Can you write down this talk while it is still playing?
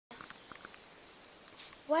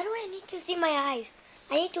Why do I need to see my eyes?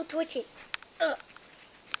 I need to twitch it.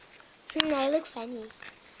 I look funny.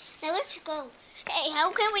 Now let's go. Hey,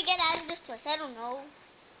 how can we get out of this place? I don't know.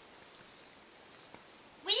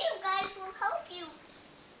 We guys will help you.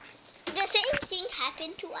 The same thing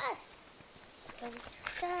happened to us.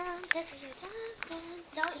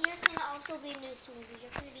 Now here can also be in this movie.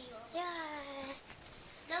 You're gonna be Yeah.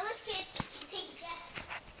 Now let's take Jack.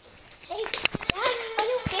 Hey, Jack, are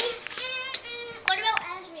you okay? What about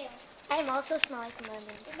Azrael? I'm also small like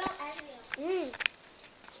Mother. What about Azrael?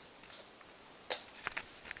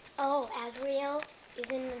 Oh, Azrael is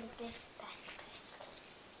in this backpack.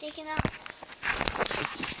 Taken out.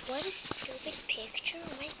 What a stupid picture!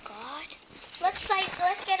 Oh my God. Let's fight.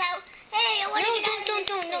 Let's get out. Hey, I want to get out of this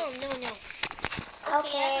place. No.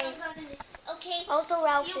 Okay. Okay. Also,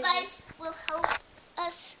 Ralph. You guys will help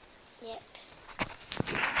us. Yep.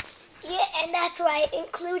 Yeah, and that's right,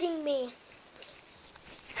 including me.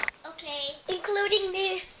 Okay. Including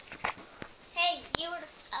me. Hey, you were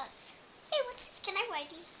us. Hey, can I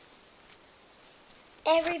write you?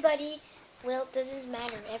 Everybody will, doesn't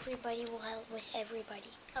matter. Everybody will help with everybody.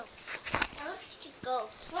 Oh. Now let's just go.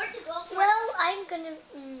 Where to go first? Well, I'm gonna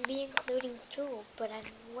be including too, but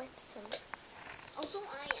I'm with some. Also,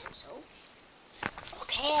 I am, so.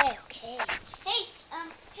 Okay.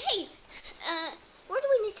 Hey, where do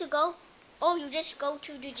we need to go? Oh, you just go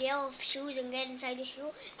to the jail of shoes and get inside the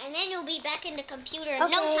shoe, and then you'll be back in the computer in no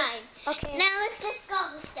time. Okay. Now let's just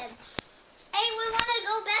go with them. Hey, we want to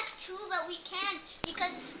go back too, but we can't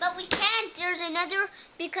but we can't. There's another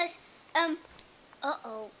because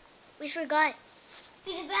we forgot.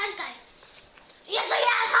 He's a bad guy. Yes, I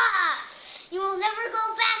am. Ha! You will never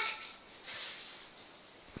go back.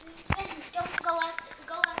 And don't go after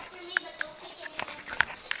me, but don't take anything.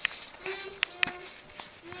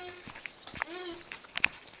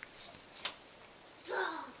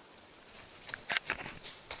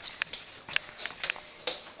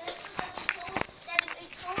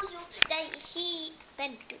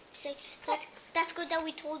 That's good that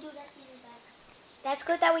we told you that he's a bad guy. That's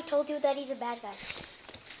good that we told you that he's a bad guy.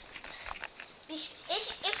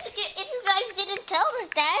 If you guys didn't tell us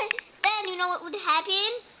that, then you know what would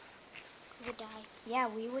happen? We would die. Yeah,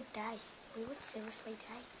 we would die. We would seriously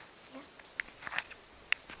die. Yeah.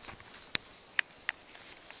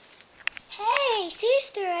 Hey,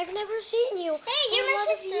 sister, I've never seen you. Hey, you're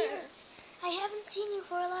my sister. I haven't seen you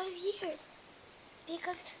for a lot of years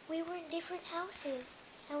because we were in different houses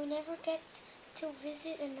and we never get to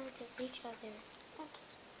visit each other.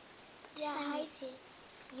 Yeah, hi, sis.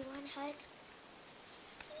 You want a hug?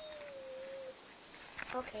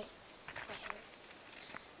 Okay.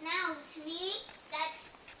 Now, to me, that's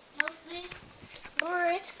mostly...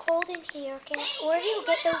 Brr, it's cold in here. Where do you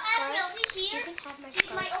get those scarves? You can have my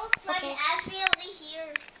scarves. My old friend Azrael is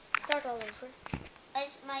here. Start all over.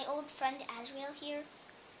 Is my old friend Azrael here?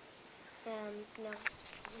 No.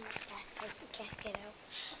 He can't get out.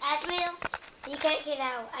 Azrael? He can't get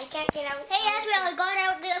out. I can't get out. Hey, Azrael, I got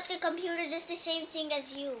out of the computer just the same thing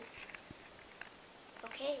as you.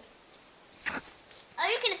 Okay. Are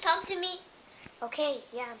you going to talk to me? Okay,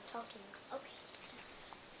 yeah, I'm talking. Okay.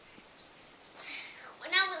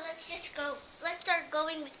 Well, now let's just go. Let's start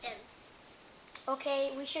going with them.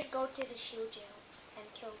 Okay, we should go to the shoe jail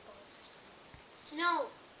and kill both. No,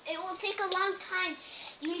 it will take a long time.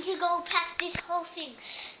 You need to go past this whole thing.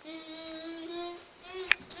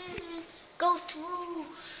 Go through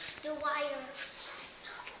the wire.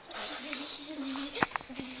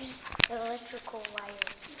 The electrical wire.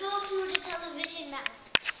 Go through the television mount.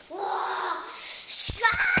 Whoa!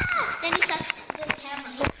 Then he sucks the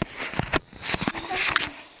camera.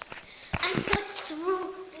 And got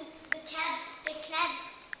through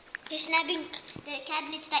the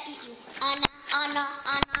cabinets that eat you. Anna.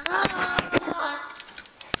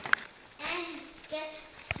 And get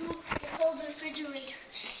through the cold refrigerator.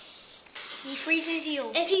 He freezes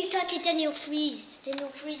you. If you touch it, then you'll freeze. Then you'll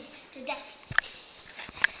freeze to death.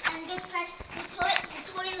 And get past the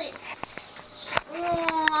toilets.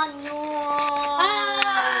 Oh, no.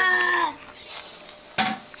 Ah!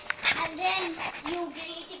 And then you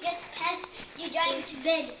need to get past the giant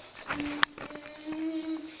bed.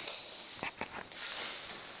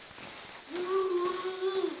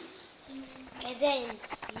 And then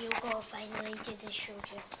you go finally to the shoe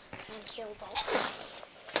jail and kill both.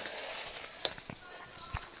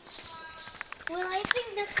 Well, I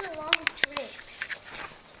think that's a long trip.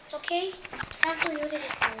 Okay? Time for you to get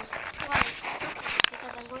home. Why? Okay,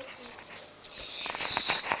 because I'm going to...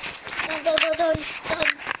 Dun.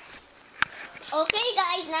 Okay,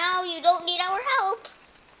 guys, now you don't need our help.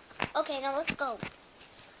 Okay, now let's go.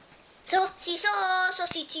 So, seesaw, so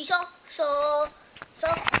see, seesaw, so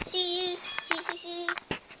see, so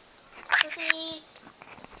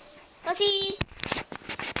see.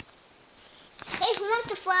 Hey, who wants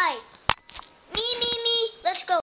to fly?